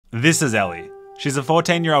This is Ellie. She's a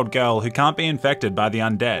 14-year-old girl who can't be infected by the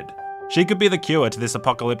undead. She could be the cure to this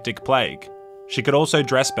apocalyptic plague. She could also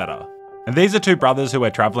dress better. And these are two brothers who we're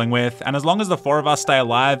traveling with, and as long as the four of us stay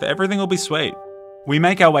alive, everything will be sweet. We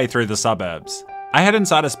make our way through the suburbs. I head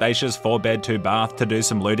inside a spacious 4-bed, 2-bath to do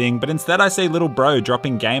some looting, but instead I see little bro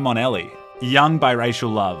dropping game on Ellie. Young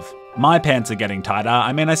biracial love. My pants are getting tighter.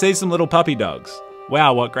 I see some little puppy dogs.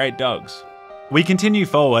 Wow, what great dogs. We continue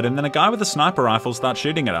forward and then a guy with a sniper rifle starts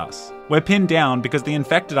shooting at us. We're pinned down because the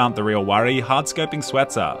infected aren't the real worry, hard-scoping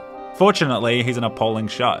sweats are. Fortunately, he's an appalling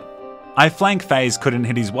shot. I flank FaZe couldn't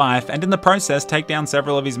hit his wife and in the process take down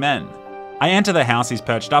several of his men. I enter the house he's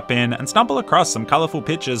perched up in and stumble across some colourful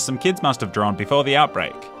pictures some kids must have drawn before the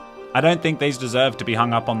outbreak. I don't think these deserve to be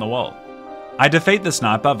hung up on the wall. I defeat the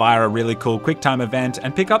sniper via a really cool QuickTime event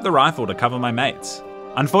and pick up the rifle to cover my mates.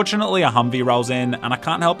 Unfortunately, a Humvee rolls in, and I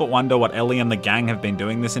can't help but wonder what Ellie and the gang have been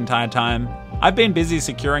doing this entire time. I've been busy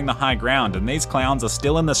securing the high ground, and these clowns are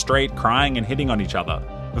still in the street crying and hitting on each other.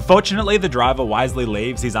 Fortunately, the driver wisely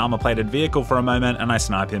leaves his armor-plated vehicle for a moment, and I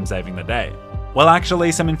snipe him, saving the day. Well,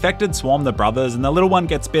 actually, some infected swarm the brothers, and the little one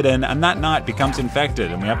gets bitten, and that night becomes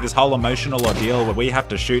infected, and we have this whole emotional ordeal where we have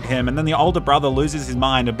to shoot him, and then the older brother loses his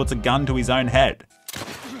mind and puts a gun to his own head.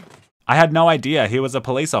 I had no idea he was a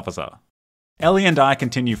police officer. Ellie and I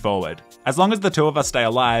continue forward. As long as the two of us stay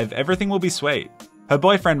alive, everything will be sweet. Her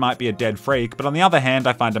boyfriend might be a dead freak, but on the other hand,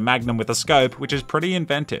 I find a magnum with a scope, which is pretty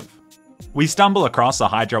inventive. We stumble across a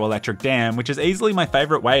hydroelectric dam, which is easily my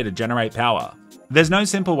favourite way to generate power. There's no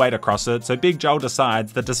simple way to cross it, so Big Joel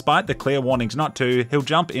decides that despite the clear warnings not to, he'll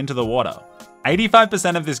jump into the water.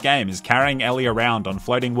 85% of this game is carrying Ellie around on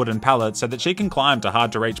floating wooden pallets so that she can climb to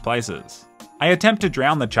hard-to-reach places. I attempt to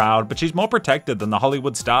drown the child, but she's more protected than the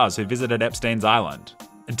Hollywood stars who visited Epstein's Island.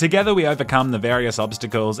 Together we overcome the various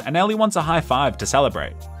obstacles, and Ellie wants a high five to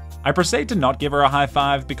celebrate. I proceed to not give her a high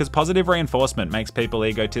five because positive reinforcement makes people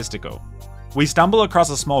egotistical. We stumble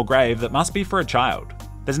across a small grave that must be for a child.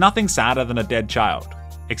 There's nothing sadder than a dead child,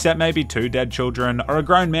 except maybe 2 dead children or a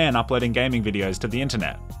grown man uploading gaming videos to the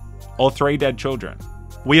internet. Or 3 dead children.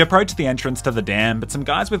 We approach the entrance to the dam, but some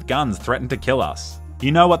guys with guns threaten to kill us.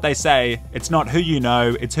 You know what they say, it's not who you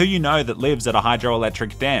know, it's who you know that lives at a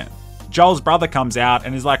hydroelectric dam. Joel's brother comes out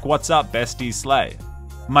and is like, "What's up, bestie, slay?"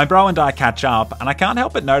 My bro and I catch up, and I can't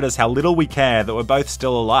help but notice how little we care that we're both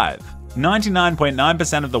still alive.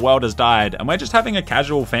 99.9% of the world has died, and we're just having a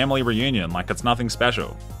casual family reunion like it's nothing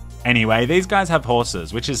special. Anyway, these guys have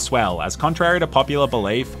horses, which is swell, as contrary to popular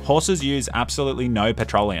belief, horses use absolutely no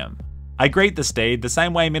petroleum. I greet the steed the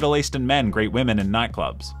same way Middle Eastern men greet women in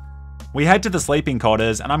nightclubs. We head to the sleeping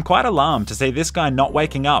quarters, and I'm quite alarmed to see this guy not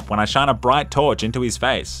waking up when I shine a bright torch into his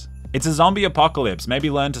face. It's a zombie apocalypse, maybe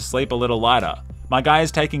learn to sleep a little lighter. My guy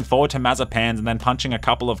is taking 4 temazepams and then punching a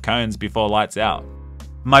couple of cones before lights out.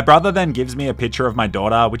 My brother then gives me a picture of my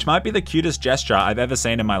daughter, which might be the cutest gesture I've ever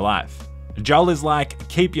seen in my life. Joel is like,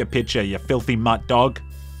 "Keep your picture, you filthy mutt dog."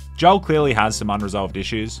 Joel clearly has some unresolved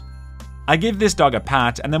issues. I give this dog a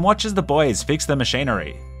pat and then watch as the boys fix the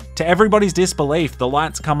machinery. To everybody's disbelief, the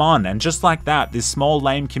lights come on, and just like that, this small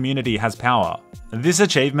lame community has power. This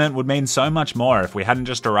achievement would mean so much more if we hadn't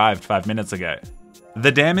just arrived 5 minutes ago.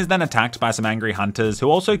 The dam is then attacked by some angry hunters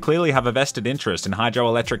who also clearly have a vested interest in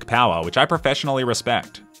hydroelectric power, which I professionally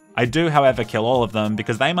respect. I do, however, kill all of them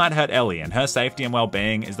because they might hurt Ellie, and her safety and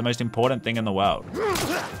well-being is the most important thing in the world.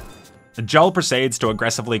 Joel proceeds to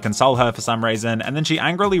aggressively console her for some reason, and then she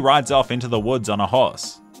angrily rides off into the woods on a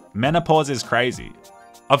horse. Menopause is crazy.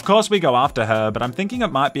 Of course we go after her, but I'm thinking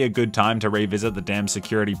it might be a good time to revisit the dam's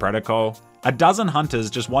security protocol. A dozen hunters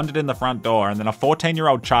just wandered in the front door, and then a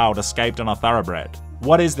 14-year-old child escaped on a thoroughbred.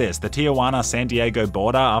 What is this, the Tijuana-San Diego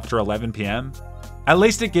border after 11 PM? At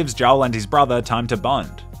least it gives Joel and his brother time to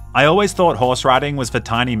bond. I always thought horse riding was for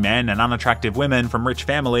tiny men and unattractive women from rich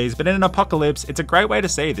families, but in an apocalypse, it's a great way to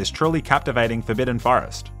see this truly captivating forbidden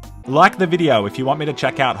forest. Like the video if you want me to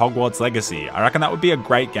check out Hogwarts Legacy. I reckon that would be a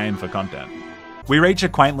great game for content. We reach a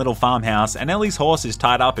quaint little farmhouse, and Ellie's horse is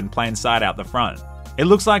tied up in plain sight out the front. It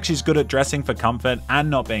looks like she's good at dressing for comfort and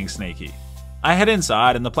not being sneaky. I head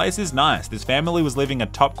inside, and the place is nice. This family was living a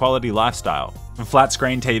top quality lifestyle. Flat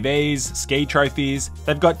screen TVs, ski trophies,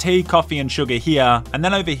 they've got tea, coffee and sugar here, and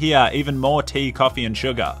then over here even more tea, coffee and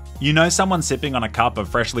sugar. You know someone's sipping on a cup of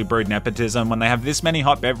freshly brewed nepotism when they have this many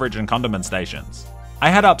hot beverage and condiment stations. I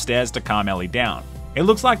head upstairs to calm Ellie down. It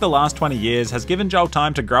looks like the last 20 years has given Joel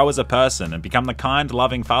time to grow as a person and become the kind,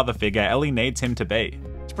 loving father figure Ellie needs him to be.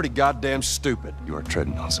 It's pretty goddamn stupid. You are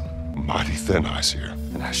treading on some mighty thin ice here.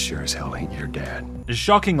 And I sure as hell ain't your dad.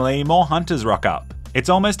 Shockingly, more hunters rock up. It's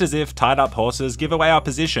almost as if tied up horses give away our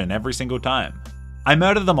position every single time. I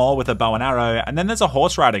murder them all with a bow and arrow, and then there's a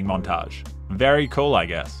horse riding montage. Very cool, I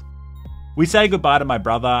guess. We say goodbye to my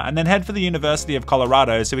brother and then head for the University of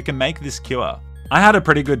Colorado so we can make this cure. I had a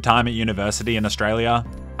pretty good time at university in Australia.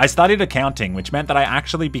 I studied accounting, which meant that I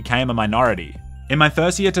actually became a minority. In my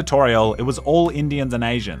first year tutorial, it was all Indians and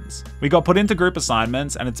Asians. We got put into group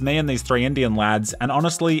assignments and it's me and these 3 Indian lads, and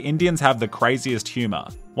honestly, Indians have the craziest humour.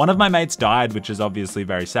 One of my mates died, which is obviously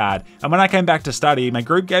very sad, and when I came back to study, my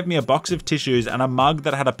group gave me a box of tissues and a mug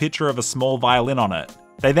that had a picture of a small violin on it.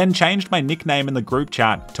 They then changed my nickname in the group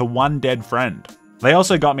chat to One Dead Friend. They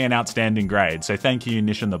also got me an outstanding grade, so thank you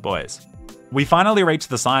Nish and the boys. We finally reached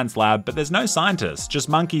the science lab, but there's no scientists, just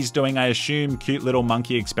monkeys doing, I assume, cute little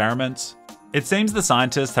monkey experiments. It seems the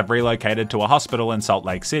scientists have relocated to a hospital in Salt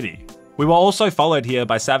Lake City. We were also followed here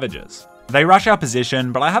by savages. They rush our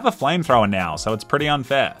position, but I have a flamethrower now, so it's pretty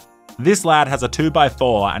unfair. This lad has a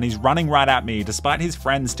 2x4 and he's running right at me despite his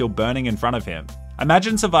friends still burning in front of him.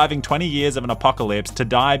 Imagine surviving 20 years of an apocalypse to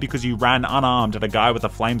die because you ran unarmed at a guy with a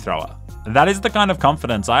flamethrower. That is the kind of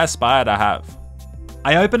confidence I aspire to have.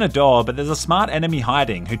 I open a door, but there's a smart enemy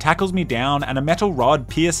hiding who tackles me down and a metal rod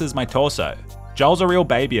pierces my torso. Joel's a real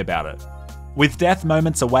baby about it. With death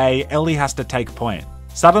moments away, Ellie has to take point.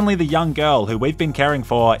 Suddenly the young girl who we've been caring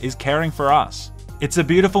for is caring for us. It's a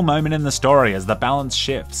beautiful moment in the story as the balance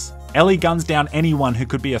shifts. Ellie guns down anyone who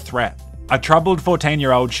could be a threat. A troubled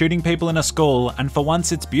 14-year-old shooting people in a school, and for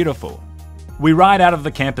once it's beautiful. We ride out of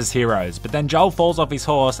the camp as heroes, but then Joel falls off his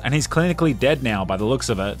horse and he's clinically dead now by the looks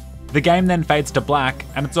of it. The game then fades to black,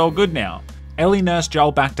 and it's all good now. Ellie nursed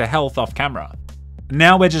Joel back to health off camera.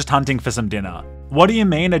 Now we're just hunting for some dinner. What do you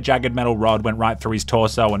mean a jagged metal rod went right through his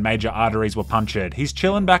torso and major arteries were punctured? He's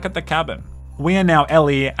chilling back at the cabin. We are now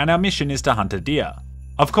Ellie, and our mission is to hunt a deer.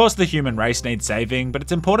 Of course the human race needs saving, but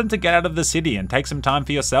it's important to get out of the city and take some time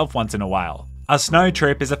for yourself once in a while. A snow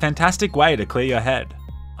trip is a fantastic way to clear your head.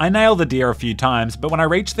 I nail the deer a few times, but when I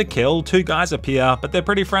reach the kill, 2 guys appear, but they're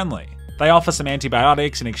pretty friendly. They offer some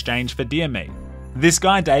antibiotics in exchange for deer meat. This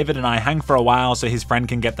guy David and I hang for a while so his friend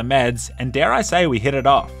can get the meds, and dare I say we hit it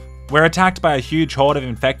off. We're attacked by a huge horde of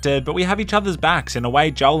infected, but we have each other's backs in a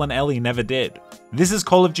way Joel and Ellie never did. This is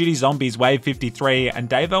Call of Duty Zombies Wave 53, and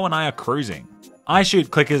Davo and I are cruising. I shoot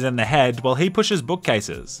clickers in the head while he pushes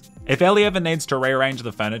bookcases. If Ellie ever needs to rearrange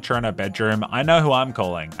the furniture in her bedroom, I know who I'm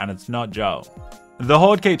calling, and it's not Joel. The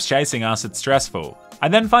horde keeps chasing us, it's stressful. I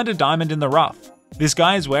then find a diamond in the rough. This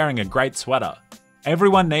guy is wearing a great sweater.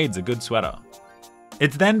 Everyone needs a good sweater.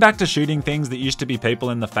 It's then back to shooting things that used to be people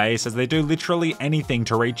in the face as they do literally anything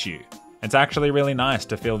to reach you. It's actually really nice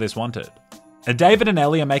to feel this wanted. David and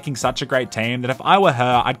Ellie are making such a great team that if I were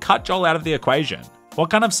her, I'd cut Joel out of the equation. What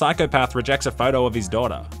kind of psychopath rejects a photo of his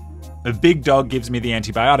daughter? A big dog gives me the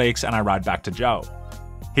antibiotics and I ride back to Joel.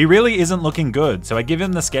 He really isn't looking good, so I give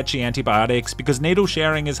him the sketchy antibiotics because needle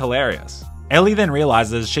sharing is hilarious. Ellie then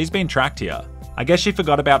realizes she's been tracked here. I guess she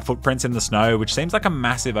forgot about footprints in the snow, which seems like a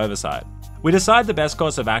massive oversight. We decide the best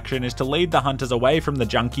course of action is to lead the hunters away from the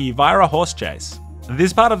junkie via a horse chase.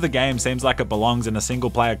 This part of the game seems like it belongs in a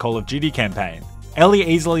single-player Call of Duty campaign. Ellie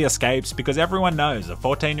easily escapes because everyone knows a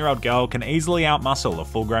 14-year-old girl can easily outmuscle a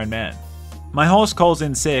full-grown man. My horse calls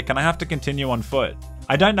in sick and I have to continue on foot.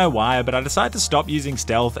 I don't know why, but I decide to stop using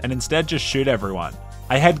stealth and instead just shoot everyone.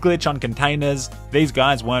 I head glitch on containers, these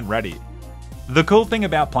guys weren't ready. The cool thing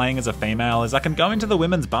about playing as a female is I can go into the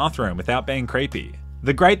women's bathroom without being creepy.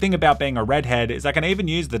 The great thing about being a redhead is I can even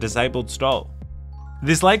use the disabled stall.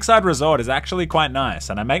 This lakeside resort is actually quite nice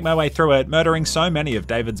and I make my way through it, murdering so many of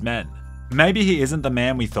David's men. Maybe he isn't the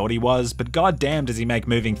man we thought he was, but goddamn does he make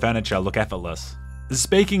moving furniture look effortless.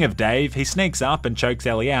 Speaking of Dave, he sneaks up and chokes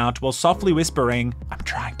Ellie out while softly whispering, "I'm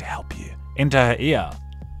trying to help you," into her ear.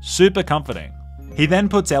 Super comforting. He then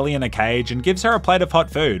puts Ellie in a cage and gives her a plate of hot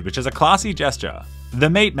food, which is a classy gesture. The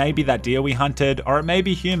meat may be that deer we hunted, or it may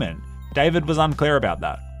be human. David was unclear about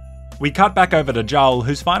that. We cut back over to Joel,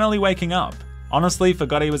 who's finally waking up. Honestly,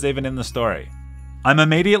 forgot he was even in the story. I'm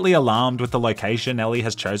immediately alarmed with the location Ellie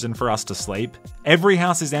has chosen for us to sleep. Every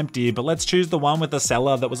house is empty, but let's choose the one with a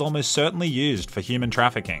cellar that was almost certainly used for human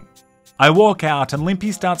trafficking. I walk out and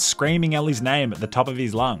Limpy starts screaming Ellie's name at the top of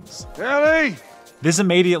his lungs. Ellie! This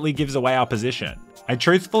immediately gives away our position. I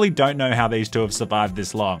truthfully don't know how these two have survived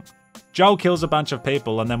this long. Joel kills a bunch of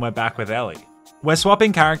people and then we're back with Ellie. We're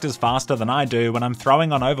swapping characters faster than I do when I'm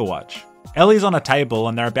throwing on Overwatch. Ellie's on a table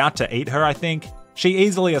and they're about to eat her, I think. She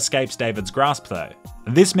easily escapes David's grasp though.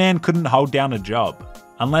 This man couldn't hold down a job,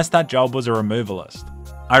 unless that job was a removalist.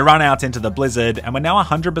 I run out into the blizzard and we're now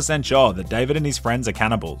 100% sure that David and his friends are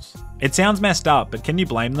cannibals. It sounds messed up, but can you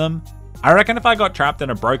blame them? I reckon if I got trapped in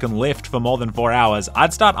a broken lift for more than 4 hours,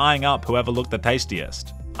 I'd start eyeing up whoever looked the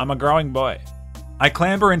tastiest. I'm a growing boy. I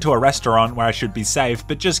clamber into a restaurant where I should be safe,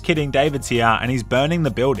 but just kidding, David's here and he's burning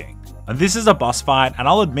the building. This is a boss fight, and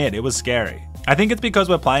I'll admit it was scary. I think it's because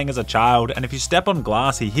we're playing as a child, and if you step on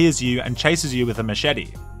glass he hears you and chases you with a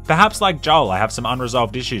machete. Perhaps like Joel, I have some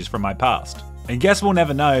unresolved issues from my past. And guess we'll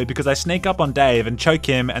never know because I sneak up on Dave and choke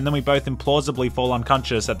him, and then we both implausibly fall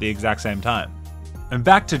unconscious at the exact same time. And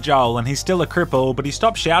back to Joel, and he's still a cripple, but he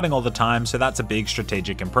stops shouting all the time, so that's a big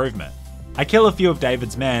strategic improvement. I kill a few of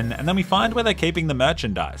David's men, and then we find where they're keeping the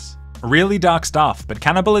merchandise. Really dark stuff, but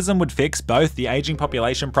cannibalism would fix both the aging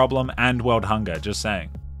population problem and world hunger, just saying.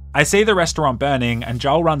 I see the restaurant burning, and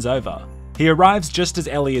Joel runs over. He arrives just as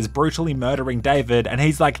Ellie is brutally murdering David, and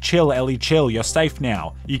he's like, "Chill, Ellie, chill, you're safe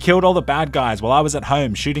now. You killed all the bad guys while I was at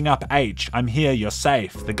home shooting up H. I'm here, you're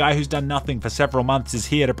safe. The guy who's done nothing for several months is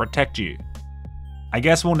here to protect you." I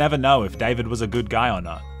guess we'll never know if David was a good guy or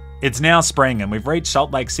not. It's now spring and we've reached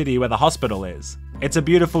Salt Lake City where the hospital is. It's a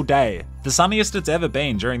beautiful day, the sunniest it's ever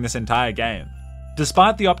been during this entire game.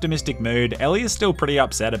 Despite the optimistic mood, Ellie is still pretty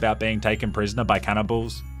upset about being taken prisoner by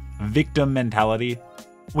cannibals. Victim mentality.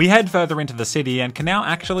 We head further into the city and can now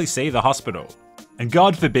actually see the hospital. And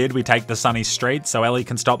God forbid we take the sunny streets so Ellie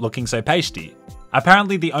can stop looking so pasty.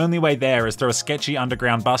 Apparently the only way there is through a sketchy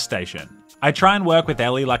underground bus station. I try and work with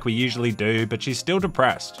Ellie like we usually do, but she's still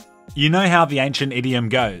depressed. You know how the ancient idiom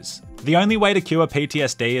goes. The only way to cure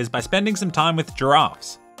PTSD is by spending some time with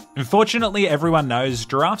giraffes. Unfortunately, everyone knows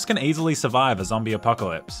giraffes can easily survive a zombie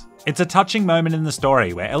apocalypse. It's a touching moment in the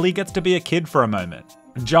story where Ellie gets to be a kid for a moment.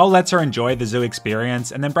 Joel lets her enjoy the zoo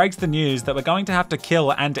experience and then breaks the news that we're going to have to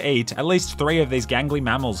kill and eat at least 3 of these gangly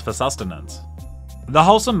mammals for sustenance. The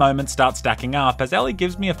wholesome moments start stacking up as Ellie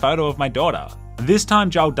gives me a photo of my daughter. This time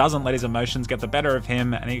Joel doesn't let his emotions get the better of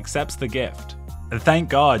him and he accepts the gift. Thank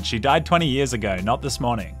God, she died 20 years ago, not this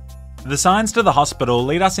morning. The signs to the hospital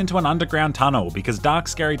lead us into an underground tunnel because dark,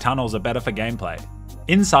 scary tunnels are better for gameplay.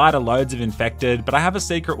 Inside are loads of infected, but I have a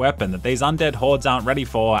secret weapon that these undead hordes aren't ready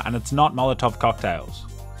for, and it's not Molotov cocktails.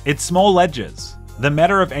 It's small ledges. The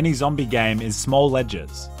meta of any zombie game is small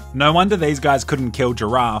ledges. No wonder these guys couldn't kill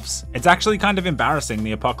giraffes. It's actually kind of embarrassing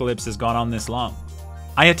the apocalypse has gone on this long.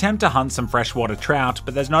 I attempt to hunt some freshwater trout,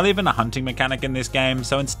 but there's not even a hunting mechanic in this game,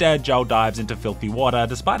 so instead Joel dives into filthy water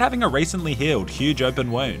despite having a recently healed huge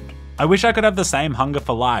open wound. I wish I could have the same hunger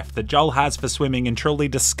for life that Joel has for swimming in truly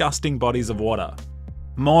disgusting bodies of water.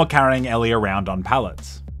 More carrying Ellie around on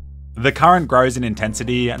pallets. The current grows in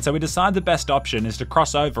intensity, and so we decide the best option is to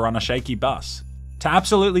cross over on a shaky bus. To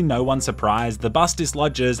absolutely no one's surprise, the bus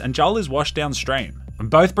dislodges and Joel is washed downstream.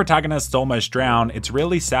 Both protagonists almost drown. It's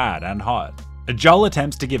really sad and hot. Joel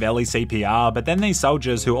attempts to give Ellie CPR, but then these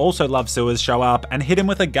soldiers who also love sewers show up and hit him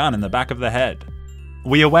with a gun in the back of the head.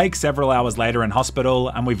 We awake several hours later in hospital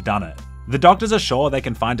and we've done it. The doctors are sure they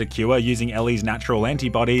can find a cure using Ellie's natural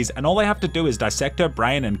antibodies, and all they have to do is dissect her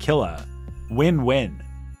brain and kill her. Win-win.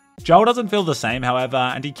 Joel doesn't feel the same, however,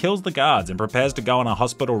 and he kills the guards and prepares to go on a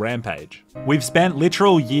hospital rampage. We've spent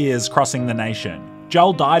literal years crossing the nation.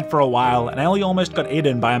 Joel died for a while and Ellie almost got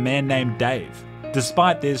eaten by a man named Dave.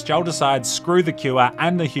 Despite this, Joel decides, screw the cure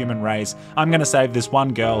and the human race, I'm gonna save this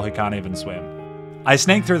one girl who can't even swim. I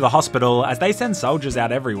sneak through the hospital as they send soldiers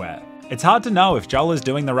out everywhere. It's hard to know if Joel is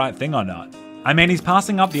doing the right thing or not. I mean, he's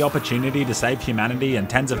passing up the opportunity to save humanity and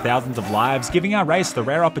tens of thousands of lives, giving our race the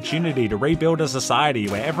rare opportunity to rebuild a society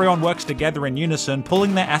where everyone works together in unison,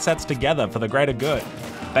 pulling their assets together for the greater good.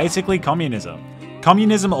 Basically communism.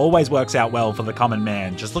 Communism always works out well for the common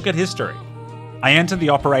man, just look at history. I enter the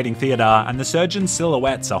operating theatre and the surgeon's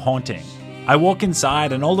silhouettes are haunting. I walk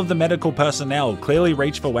inside and all of the medical personnel clearly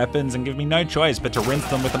reach for weapons and give me no choice but to rinse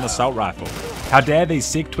them with an assault rifle. How dare these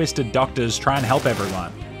sick, twisted doctors try and help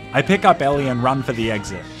everyone. I pick up Ellie and run for the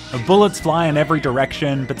exit. Bullets fly in every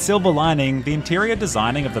direction, but silver lining, the interior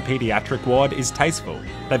designing of the paediatric ward is tasteful.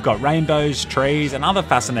 They've got rainbows, trees, and other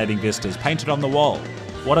fascinating vistas painted on the wall.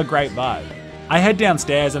 What a great vibe. I head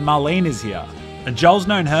downstairs and Marlene is here. Joel's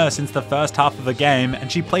known her since the first half of the game,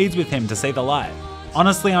 and she pleads with him to see the light.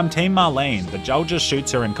 Honestly, I'm Team Marlene, but Joel just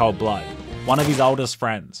shoots her in cold blood. One of his oldest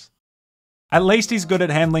friends. At least he's good at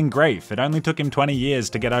handling grief. It only took him 20 years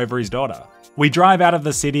to get over his daughter. We drive out of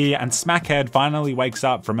the city and Smackhead finally wakes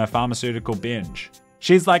up from her pharmaceutical binge.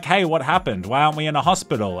 She's like, hey, what happened? Why aren't we in a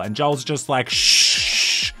hospital? And Joel's just like,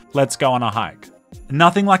 shh, let's go on a hike.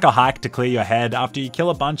 Nothing like a hike to clear your head after you kill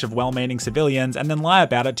a bunch of well-meaning civilians and then lie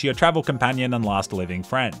about it to your travel companion and last living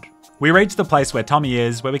friend. We reach the place where Tommy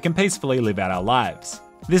is, where we can peacefully live out our lives.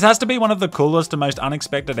 This has to be one of the coolest and most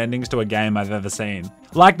unexpected endings to a game I've ever seen.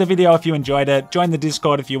 Like the video if you enjoyed it, join the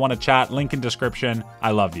Discord if you want to chat, link in description.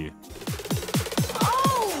 I love you.